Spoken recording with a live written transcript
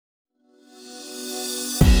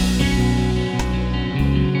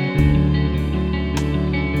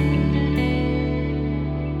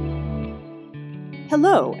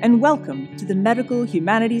Hello and welcome to the Medical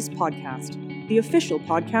Humanities Podcast, the official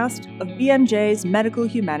podcast of BMJ's Medical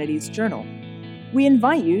Humanities Journal. We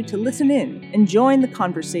invite you to listen in and join the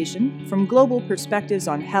conversation from global perspectives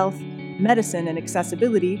on health, medicine, and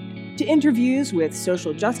accessibility to interviews with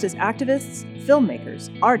social justice activists, filmmakers,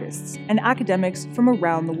 artists, and academics from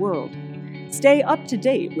around the world. Stay up to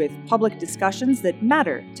date with public discussions that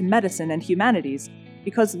matter to medicine and humanities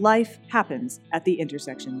because life happens at the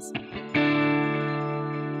intersections.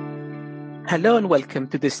 Hello and welcome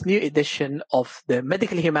to this new edition of the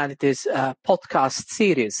Medical Humanities podcast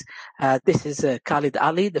series. This is Khalid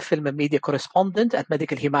Ali, the film and media correspondent at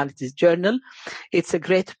Medical Humanities Journal. It's a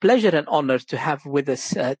great pleasure and honor to have with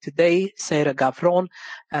us today Sarah Gavron,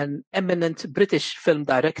 an eminent British film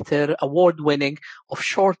director, award-winning of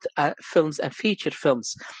short films and feature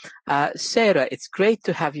films. Sarah, it's great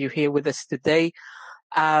to have you here with us today.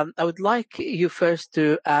 I would like you first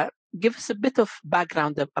to give us a bit of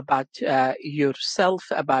background about yourself,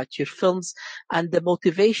 about your films, and the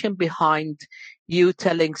motivation behind you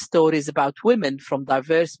telling stories about women from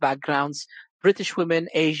diverse backgrounds, British women,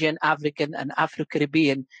 Asian, African, and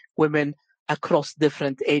Afro-Caribbean women across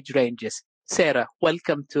different age ranges. Sarah,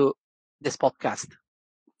 welcome to this podcast.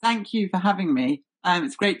 Thank you for having me.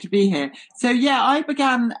 It's great to be here. So I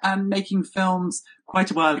began making films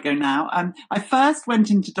quite a while ago now. I first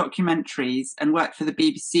went into documentaries and worked for the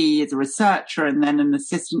BBC as a researcher and then an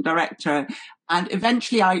assistant director. And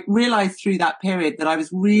eventually I realized through that period that I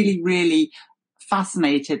was really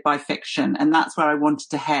fascinated by fiction, and that's where I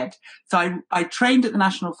wanted to head. So I trained at the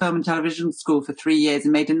National Film and Television School for 3 years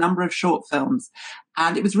and made a number of short films.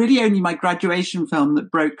 And it was really only my graduation film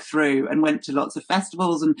that broke through and went to lots of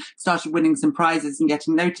festivals and started winning some prizes and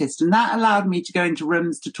getting noticed. And that allowed me to go into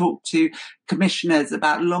rooms to talk to commissioners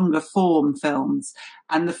about longer form films.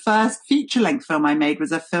 And the first feature-length film I made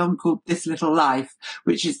was a film called This Little Life,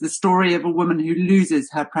 which is the story of a woman who loses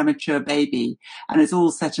her premature baby. And it's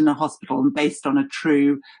all set in a hospital and based on a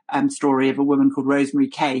true story of a woman called Rosemary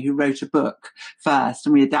Kay, who wrote a book first,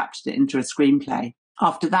 and we adapted it into a screenplay.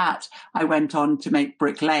 After that, I went on to make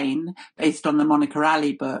Brick Lane, based on the Monica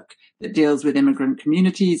Ali book that deals with immigrant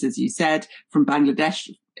communities, as you said, from Bangladesh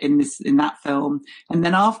in that film. And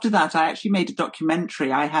then after that, I actually made a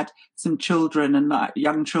documentary. I had some children and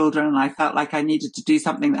young children, and I felt like I needed to do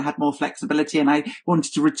something that had more flexibility, and I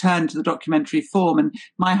wanted to return to the documentary form. And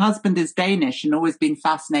my husband is Danish and always been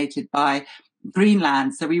fascinated by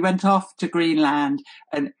Greenland. So we went off to Greenland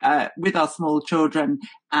and with our small children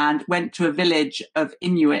and went to a village of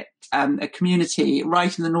Inuit, a community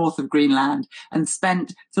right in the north of Greenland, and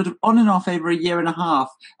spent sort of on and off over a year and a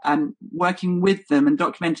half working with them and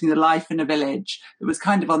documenting the life in a village that was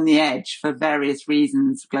kind of on the edge for various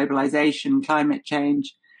reasons, globalization, climate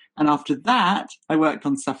change. And after that, I worked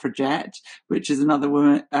on Suffragette, which is another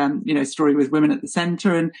woman, story with women at the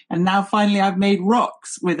center. And now finally I've made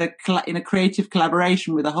Rocks in a creative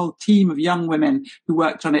collaboration with a whole team of young women who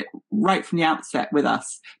worked on it right from the outset with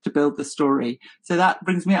us to build the story. So that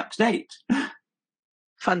brings me up to date.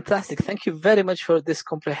 Fantastic. Thank you very much for this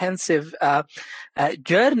comprehensive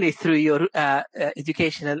journey through your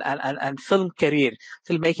educational and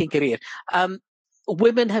filmmaking career.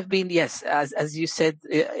 Women have been, yes, as you said,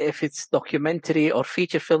 if it's documentary or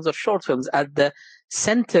feature films or short films, at the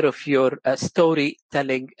center of your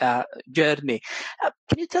storytelling journey.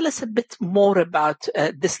 Can you tell us a bit more about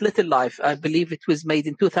This Little Life? I believe it was made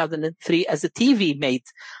in 2003 as a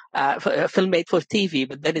film made for TV,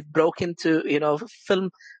 but then it broke into,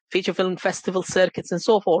 feature film festival circuits and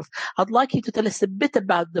so forth. I'd like you to tell us a bit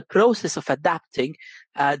about the process of adapting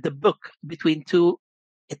the book Between Two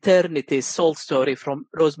Eternity's soul story from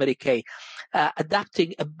Rosemary Kay,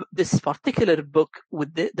 adapting this particular book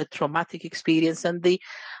with the traumatic experience and the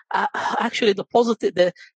positive,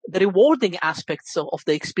 the rewarding aspects of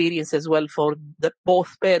the experience as well for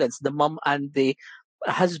both parents, the mum and the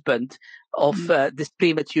husband of this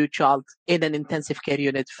premature child in an intensive care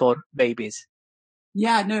unit for babies.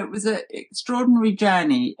 Yeah, no, it was an extraordinary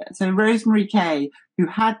journey. So Rosemary Kay, who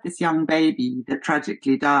had this young baby that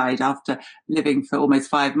tragically died after living for almost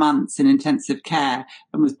 5 months in intensive care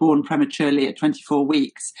and was born prematurely at 24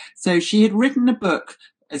 weeks. So she had written a book,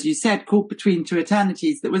 as you said, called Between Two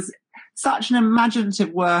Eternities, that was such an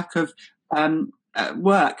imaginative work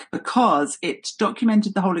because it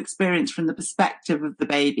documented the whole experience from the perspective of the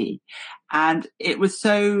baby. And it was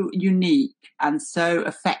so unique and so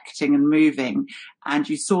affecting and moving. And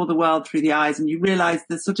you saw the world through the eyes and you realized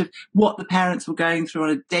the sort of what the parents were going through on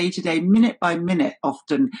a day-to-day, minute by minute,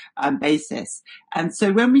 often basis. And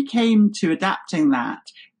so when we came to adapting that,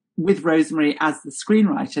 with Rosemary as the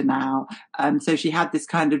screenwriter now. So she had this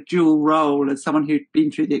kind of dual role as someone who'd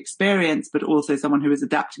been through the experience, but also someone who was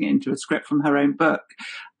adapting it into a script from her own book.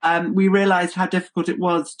 We realized how difficult it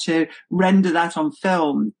was to render that on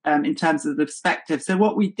film in terms of the perspective. So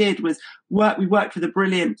what we did was we worked with a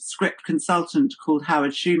brilliant script consultant called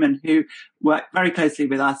Howard Schumann, who worked very closely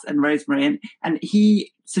with us and Rosemary. And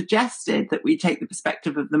he suggested that we take the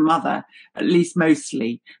perspective of the mother, at least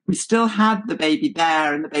mostly. We still had the baby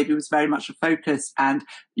there, and the baby was very much a focus. And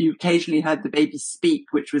you occasionally heard the baby speak,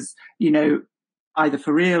 which was, either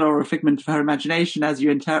for real or a figment of her imagination as you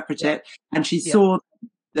interpret it. And she saw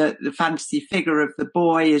the fantasy figure of the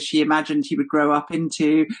boy as she imagined he would grow up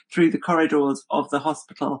into through the corridors of the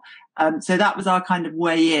hospital. So that was our kind of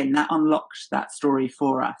way in. That unlocked that story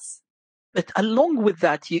for us. But along with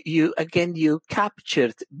that, you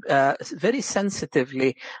captured very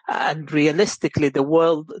sensitively and realistically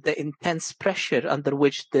the intense pressure under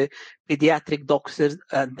which the pediatric doctors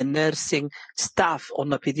and the nursing staff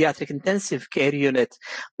on a pediatric intensive care unit.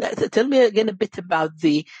 Tell me again a bit about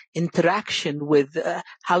the interaction with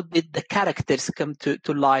how did the characters come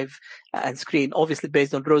to life and screen, obviously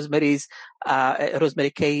based on Rosemary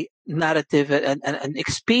K narrative and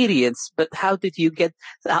experience, but how did you get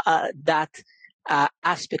that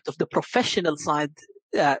aspect of the professional side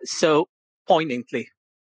so poignantly?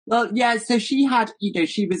 Well, yeah, so she had,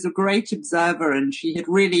 she was a great observer, and she had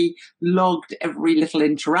really logged every little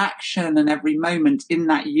interaction and every moment in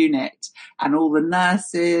that unit, and all the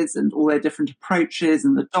nurses and all their different approaches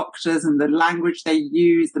and the doctors and the language they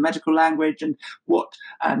use, the medical language, and what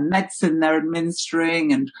medicine they're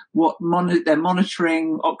administering and what they're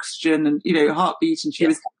monitoring, oxygen and, heartbeat. And she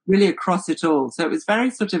was really across it all. So it was very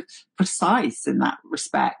sort of precise in that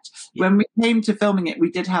respect. Yeah. When we came to filming it, we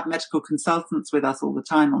did have medical consultants with us all the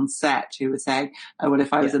time on set who were saying, oh, well,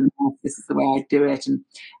 if I was a nurse, this is the way I'd do it.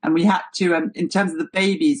 And we had to, in terms of the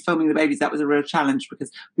babies, filming the babies, that was a real challenge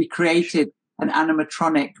because we created an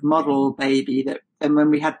animatronic model baby and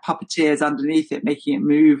when we had puppeteers underneath it, making it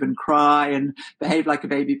move and cry and behave like a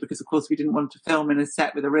baby, because of course we didn't want to film in a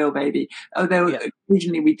set with a real baby. Although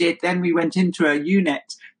originally we did. Then we went into a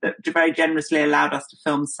unit that very generously allowed us to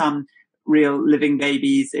film some real living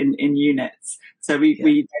babies in units. So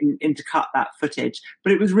we then intercut that footage.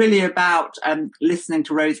 But it was really about listening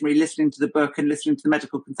to Rosemary, listening to the book and listening to the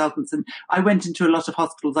medical consultants. And I went into a lot of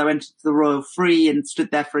hospitals. I went into the Royal Free and stood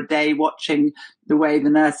there for a day watching the way the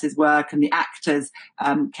nurses work, and the actors,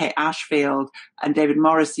 Kate Ashfield and David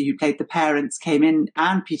Morrissey, who played the parents, came in,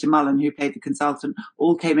 and Peter Mullen, who played the consultant,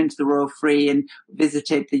 all came into the Royal Free and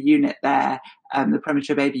visited the unit there, the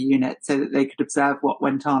premature baby unit, so that they could observe what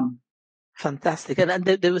went on. Fantastic, and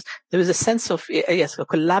there was a sense of a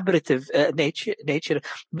collaborative nature,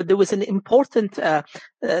 but there was an important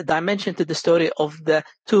dimension to the story of the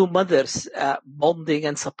two mothers bonding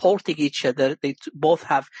and supporting each other. They both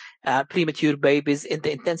have premature babies in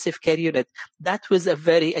the intensive care unit. That was a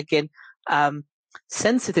very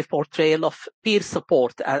sensitive portrayal of peer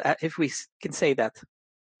support, if we can say that.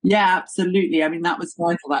 Yeah, absolutely. I mean, that was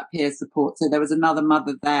vital, that peer support. So there was another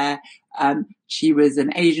mother there. She was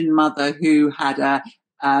an Asian mother who had a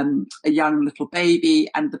young little baby,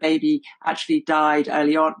 and the baby actually died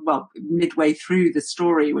early on, midway through the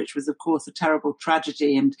story, which was, of course, a terrible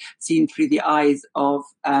tragedy and seen through the eyes of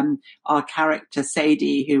our character,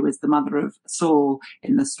 Sadie, who was the mother of Saul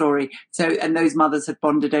in the story. So, and those mothers had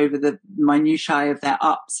bonded over the minutiae of their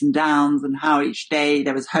ups and downs and how each day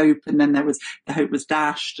there was hope, and then the hope was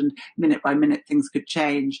dashed, and minute by minute things could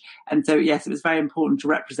change. And so, yes, it was very important to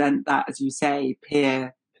represent that, as you say,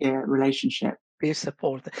 peer relationship. Peer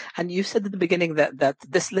support. And you said at the beginning that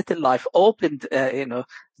This Little Life opened,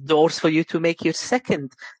 doors for you to make your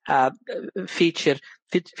second feature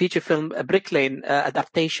film, Brick Lane,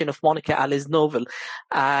 adaptation of Monica Ali's novel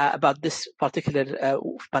about this particular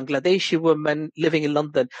Bangladeshi woman living in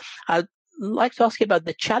London. I'd like to ask you about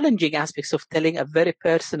the challenging aspects of telling a very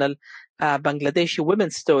personal Bangladeshi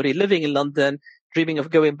woman's story, living in London, dreaming of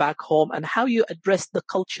going back home, and how you address the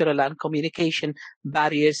cultural and communication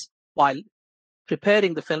barriers while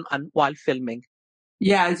preparing the film and while filming.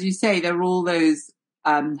 Yeah, as you say, there were all those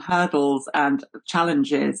hurdles and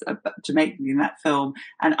challenges to making that film.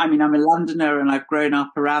 And I mean, I'm a Londoner and I've grown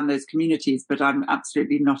up around those communities, but I'm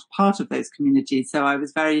absolutely not a part of those communities. So I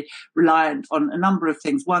was very reliant on a number of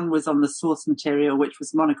things. One was on the source material, which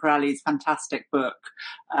was Monica Ali's fantastic book,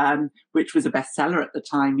 which was a bestseller at the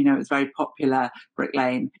time. It was very popular, Brick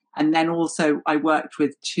Lane. And then also I worked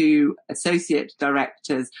with two associate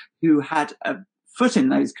directors who had a foot in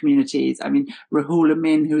those communities. I mean, Rahul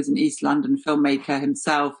Amin, who was an East London filmmaker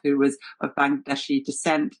himself, who was of Bangladeshi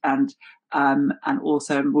descent, and and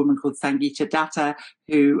also a woman called Sangeeta Datta,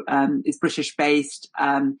 who is British-based,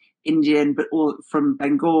 Indian, but all from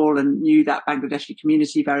Bengal, and knew that Bangladeshi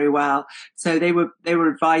community very well. So they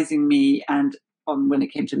were advising me and on when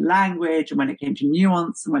it came to language and when it came to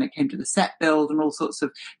nuance and when it came to the set build and all sorts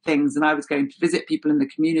of things. And I was going to visit people in the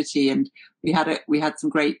community, and we had some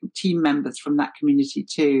great team members from that community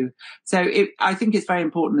too. So I think it's very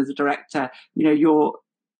important as a director, you're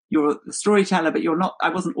the storyteller, but I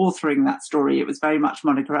wasn't authoring that story. It was very much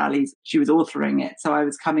Monica Ali's. She was authoring it. So I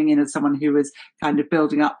was coming in as someone who was kind of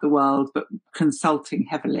building up the world, but consulting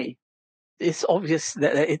heavily. It's obvious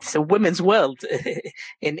that it's a women's world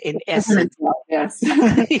in essence. Yes.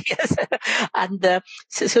 Yes. And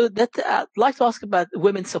so that I'd like to ask about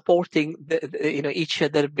women supporting each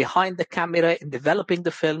other behind the camera in developing the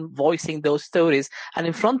film, voicing those stories, and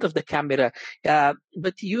in front of the camera.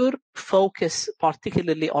 But your focus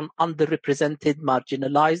particularly on underrepresented,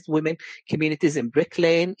 marginalized women communities in Brick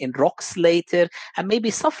Lane, in Rocks later, and maybe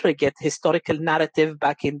suffragette historical narrative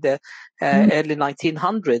back in the early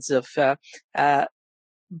 1900s of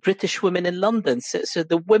British women in London. So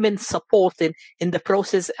the women support in the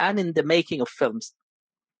process and in the making of films.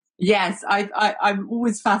 Yes, I'm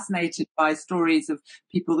always fascinated by stories of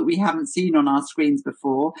people that we haven't seen on our screens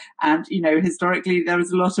before. And, historically, there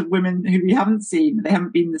was a lot of women who we haven't seen. They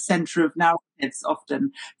haven't been the centre of narratives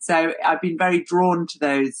often. So I've been very drawn to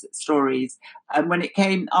those stories. And when it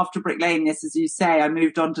came after Brick Lane, yes, as you say, I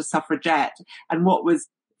moved on to Suffragette. And what was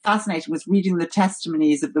fascinating was reading the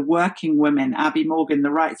testimonies of the working women. Abby Morgan, the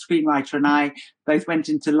screenwriter, and I both went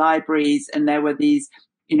into libraries, and there were these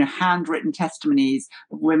handwritten testimonies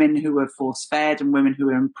of women who were force-fed and women who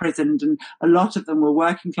were imprisoned. And a lot of them were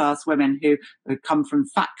working class women who had come from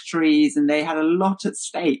factories, and they had a lot at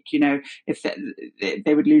stake, if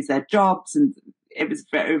they would lose their jobs, and it was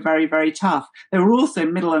very, very, very tough. There were also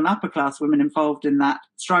middle and upper class women involved in that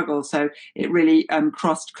struggle. So it really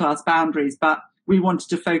crossed class boundaries. But we wanted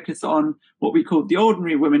to focus on what we called the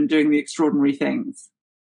ordinary women doing the extraordinary things.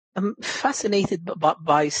 I'm fascinated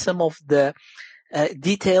by some of the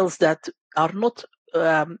details that are not,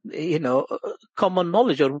 common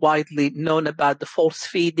knowledge or widely known about the force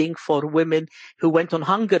feeding for women who went on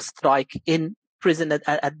hunger strike in prison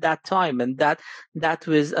at that time. And that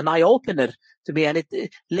was an eye-opener to me. And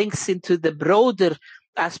it links into the broader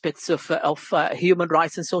aspects of human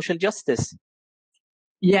rights and social justice.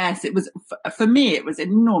 Yes, it was, for me, it was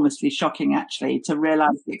enormously shocking, actually, to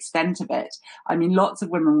realize the extent of it. I mean, lots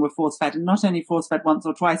of women were force-fed, and not only force-fed once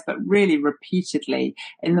or twice, but really repeatedly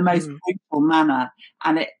in the most brutal manner.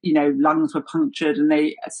 And lungs were punctured, and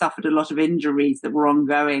they suffered a lot of injuries that were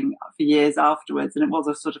ongoing for years afterwards. And it was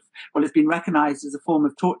a sort of, it's been recognized as a form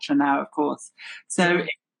of torture now, of course. So,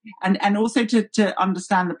 and also to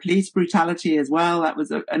understand the police brutality as well. That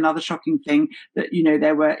was another shocking thing, that,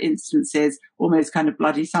 there were instances almost kind of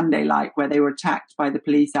Bloody Sunday-like where they were attacked by the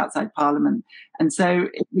police outside Parliament. And so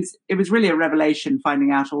it was really a revelation finding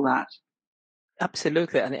out all that.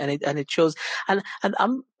 Absolutely, and it shows, and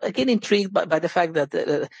I'm again intrigued by the fact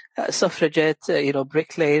that Suffragette,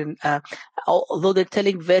 Brick Lane, although they're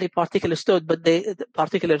telling very particular stories, but the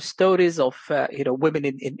particular stories of women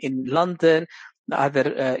in London,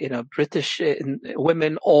 either British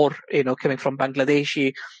women or coming from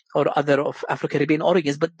Bangladeshi or other of Afro-Caribbean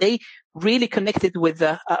origins, but they really connected with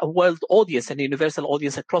a world audience and a universal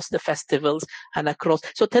audience across the festivals and across.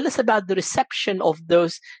 So tell us about the reception of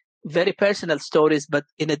those very personal stories, but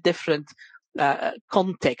in a different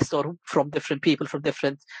context or from different people, from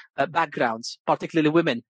different backgrounds, particularly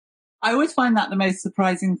women. I always find that the most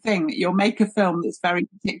surprising thing, that you'll make a film that's very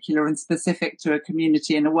particular and specific to a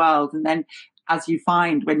community in the world, and then as you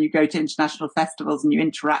find when you go to international festivals and you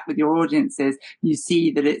interact with your audiences, you see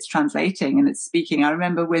that it's translating and it's speaking. I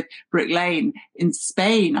remember with Brick Lane in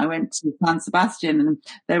Spain, I went to San Sebastian, and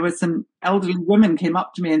there were some elderly women came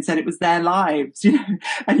up to me and said it was their lives,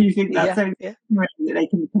 and you think that's that they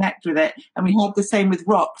can connect with it. And we had the same with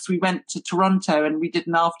Rocks. We went to Toronto and we did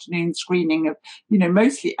an afternoon screening of,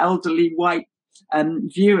 mostly elderly white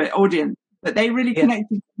audience. But they really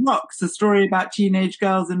connected to Rocks, a story about teenage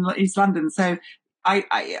girls in East London. So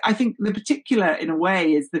I think the particular, in a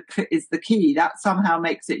way, is the key. That somehow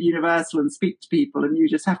makes it universal and speak to people, and you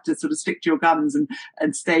just have to sort of stick to your guns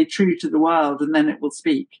and stay true to the world, and then it will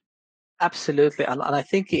speak. Absolutely, and I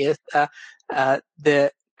think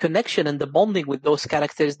the connection and the bonding with those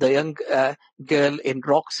characters, the young girl in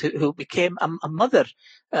Rocks who became a mother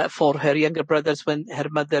for her younger brothers when her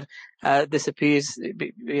mother disappears,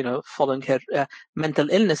 following her mental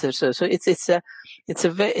illness or so. So it's a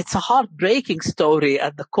heartbreaking story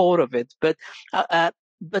at the core of it. But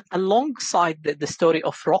but alongside the story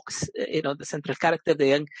of Rox, the central character, the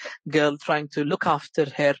young girl trying to look after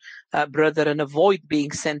her brother and avoid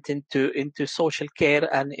being sent into social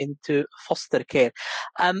care and into foster care.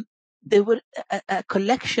 There were a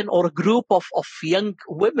collection or a group of young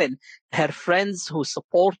women, her friends who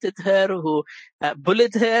supported her, who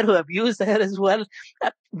bullied her, who abused her as well.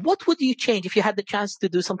 What would you change if you had the chance to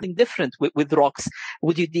do something different with Rox?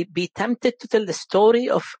 Would you be tempted to tell the story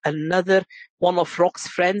of another one of Rox's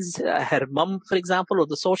friends, her mum, for example, or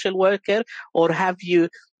the social worker? Or have you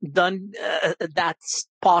done that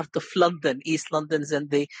part of London, East London's, and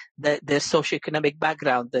their socioeconomic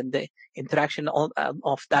background and the interaction of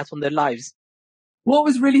that on their lives? What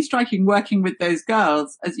was really striking working with those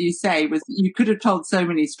girls, as you say, was you could have told so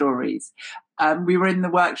many stories. We were in the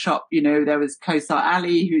workshop, there was Kosar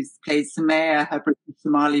Ali, who plays Sumaya, her British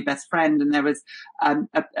Somali best friend, and there was a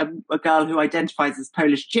girl who identifies as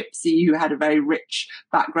Polish Gypsy, who had a very rich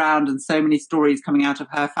background and so many stories coming out of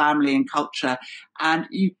her family and culture. And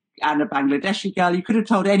a Bangladeshi girl, you could have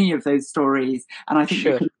told any of those stories. And I think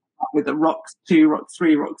you could have come up with a Rox 2, Rox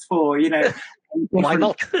 3, Rox 4, Why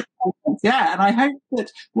not? Yeah, and I hope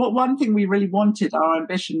that one thing we really wanted, our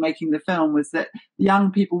ambition making the film, was that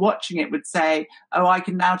young people watching it would say, "Oh, I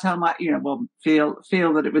can now tell my," feel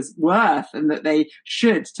that it was worth and that they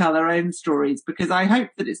should tell their own stories. Because I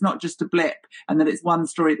hope that it's not just a blip and that it's one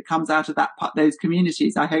story that comes out of those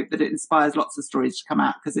communities. I hope that it inspires lots of stories to come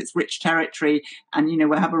out because it's rich territory, and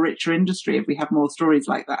we'll have a richer industry if we have more stories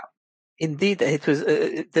like that. Indeed, it was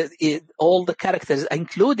all the characters,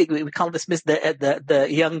 including, we can't dismiss the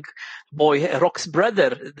young boy, Rox's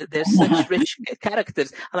brother. They're such rich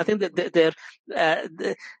characters, and I think that they're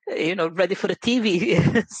ready for a TV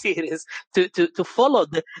series to follow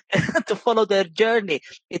to follow their journey.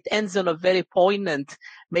 It ends on a very poignant,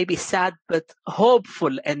 maybe sad but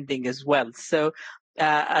hopeful ending as well. So.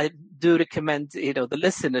 I do recommend, the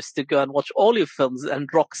listeners to go and watch all your films, and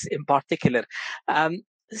Rox in particular.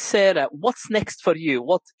 Sarah, what's next for you?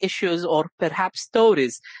 What issues or perhaps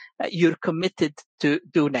stories you're committed to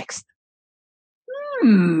do next?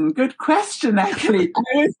 Good question, actually. I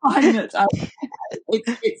always find that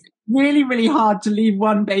it's really, really hard to leave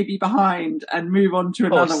one baby behind and move on to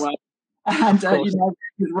another one. And, I've been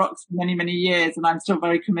with Rox for many, many years, and I'm still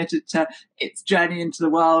very committed to its journey into the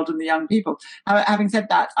world and the young people. Having said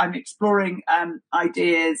that, I'm exploring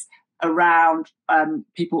ideas around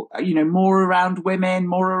people, more around women,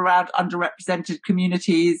 more around underrepresented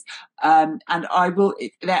communities. And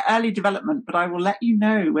they're early development, but I will let you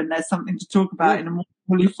know when there's something to talk about in a more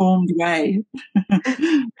fully formed way.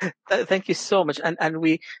 Thank you so much. And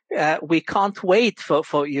we can't wait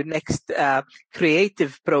for your next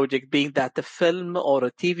creative project, being that a film or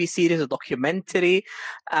a TV series or documentary.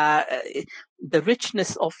 The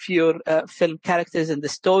richness of your film characters and the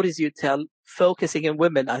stories you tell, focusing on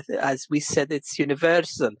women, as we said, it's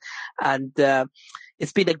universal. And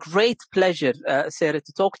it's been a great pleasure, Sarah,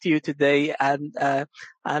 to talk to you today. And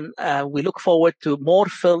we look forward to more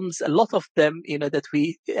films, a lot of them, that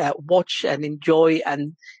we watch and enjoy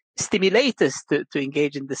and stimulate us to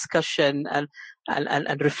engage in discussion and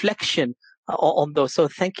reflection on those. So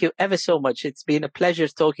thank you ever so much. It's been a pleasure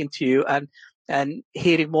talking to you and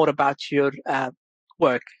hearing more about your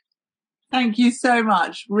work. Thank you so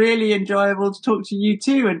much. Really enjoyable to talk to you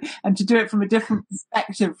too, and to do it from a different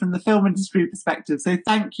perspective, from the film industry perspective. So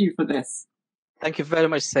thank you for this. Thank you very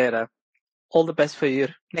much, Sarah. All the best for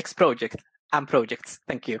your next project and projects.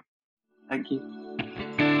 Thank you. Thank you.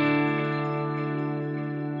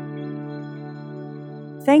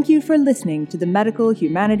 Thank you for listening to the Medical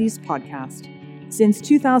Humanities Podcast. Since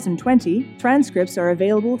 2020, transcripts are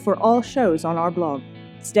available for all shows on our blog.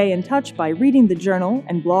 Stay in touch by reading the journal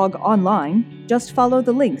and blog online. Just follow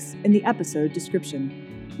the links in the episode description.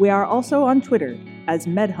 We are also on Twitter as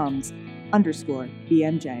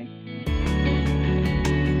medhums_BMJ.